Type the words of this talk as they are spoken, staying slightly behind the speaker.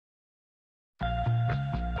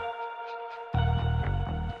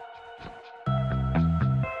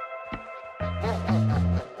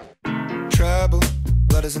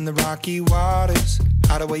Killers in the rocky waters,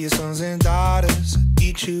 hide away your sons and daughters,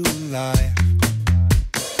 eat you alive.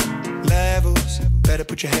 Levels, better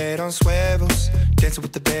put your head on swivels, dancing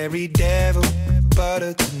with the berry devil,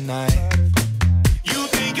 butter tonight. You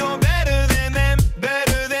think you're better than them,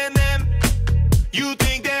 better than them. You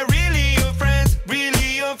think they're really your friends,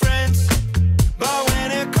 really your friends. But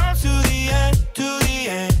when it comes to the end,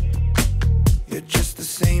 you're just the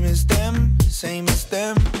same as them, same as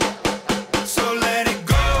them. So let it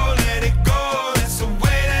go, that's the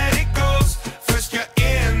way that it goes. First you're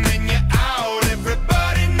in, then you're out,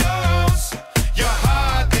 everybody knows. You're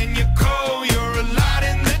hot, then you're cold, you're a lot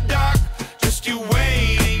in the dark. Just you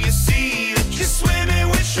wait and you see that you're swimming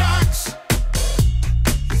with sharks.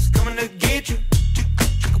 He's coming to get you,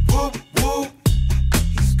 whoop, whoop.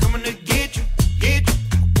 He's coming to get you,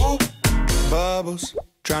 whoop. Bubbles,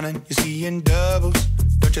 drowning, you're seeing doubles.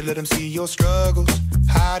 Don't you let them see your struggles,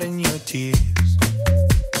 hiding your tears.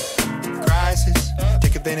 Crisis,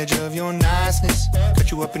 take advantage of your niceness,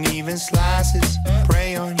 cut you up in even slices,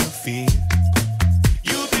 prey on your fears.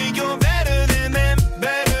 You think you're better than them,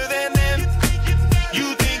 better than them.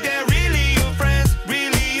 You think they're really your friends,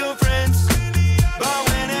 really your friends. But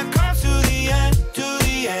when it comes to the end,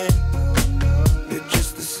 you're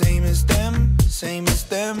just the same as them, same as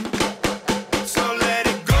them. So let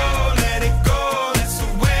it go, that's the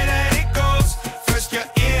way that it goes. First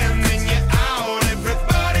you're in, then you're out,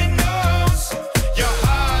 everybody knows. You're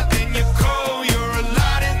hot, then you're cold, you're a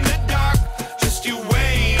lot in the dark. Just you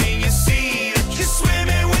wait and you see that you're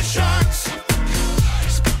swimming with sharks.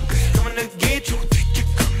 Coming to get you,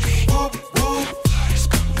 whoop, whoop.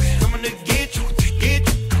 Coming to get you,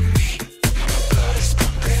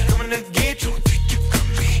 coming to get you,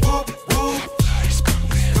 whoop, whoop.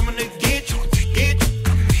 Coming to get you.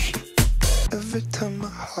 Every time my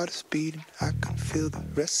heart is beating, I can feel the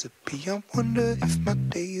recipe. I wonder if my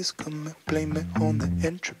day is coming, blame it on the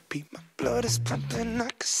entropy. My blood is pumping, I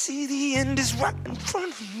can see the end is right in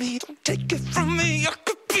front of me. Don't take it from me, I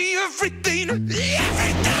could be everything,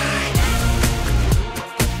 everything.